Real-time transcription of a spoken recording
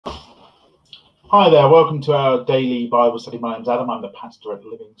Hi there, welcome to our daily Bible study. My name's Adam, I'm the pastor at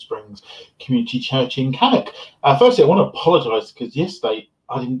Living Springs Community Church in Cannock. Firstly, I want to apologise because yesterday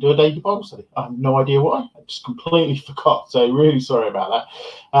I didn't do a daily Bible study. I have no idea why, I just completely forgot, so really sorry about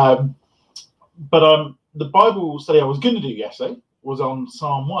that. But the Bible study I was going to do yesterday was on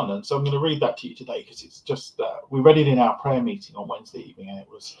Psalm 1, and so I'm going to read that to you today because it's just, we read it in our prayer meeting on Wednesday evening and it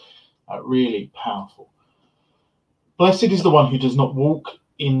was really powerful. Blessed is the one who does not walk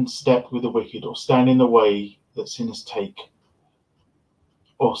in step with the wicked, or stand in the way that sinners take,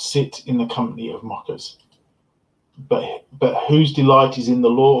 or sit in the company of mockers, but whose delight is in the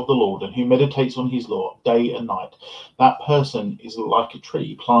law of the Lord, and who meditates on his law day and night. That person is like a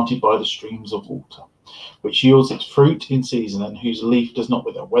tree planted by the streams of water, which yields its fruit in season, and whose leaf does not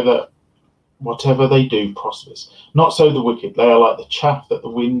wither. Whatever they do prospers. Not so the wicked. They are like the chaff that the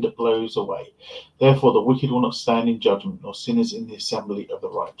wind blows away. Therefore the wicked will not stand in judgment, nor sinners in the assembly of the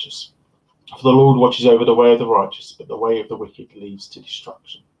righteous. For the Lord watches over the way of the righteous, but the way of the wicked leads to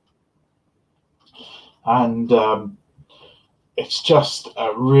destruction. And it's just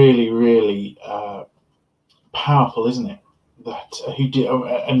really, really powerful, isn't it? That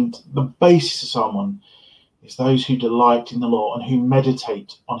and the basis of Psalm 1 is those who delight in the law and who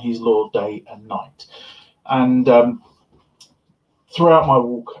meditate on his law day and night. And throughout my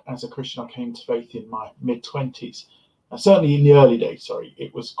walk as a Christian, I came to faith in my mid-20s. Certainly in the early days,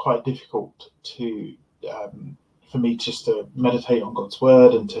 it was quite difficult for me just to meditate on God's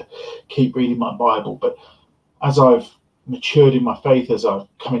word and to keep reading my Bible. But as I've matured in my faith, as I've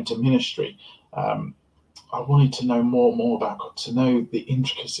come into ministry, I wanted to know more and more about God, to know the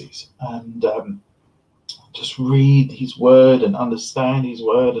intricacies, and just read his word and understand his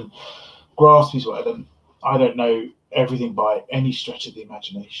word and grasp his word. And I don't know everything by any stretch of the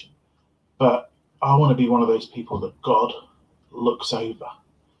imagination, but I want to be one of those people that God looks over.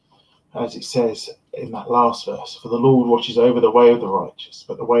 As it says in that last verse, for the Lord watches over the way of the righteous,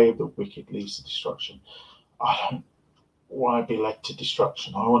 but the way of the wicked leads to destruction. I don't want to be led to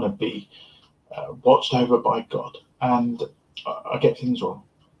destruction. I want to be watched over by God. And I get things wrong,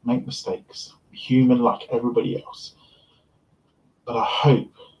 make mistakes, human like everybody else. But I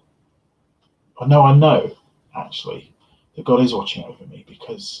know actually that God is watching over me,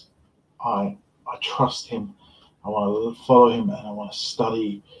 because I trust him, I want to follow him, and I want to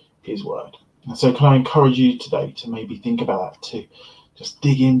study his word. And so can I encourage you today to maybe think about that, to just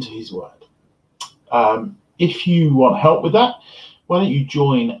dig into his word. If you want help with that, why don't you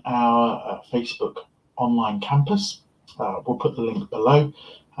join our Facebook online campus? We'll put the link below.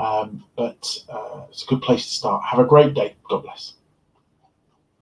 But it's a good place to start. Have a great day. God bless.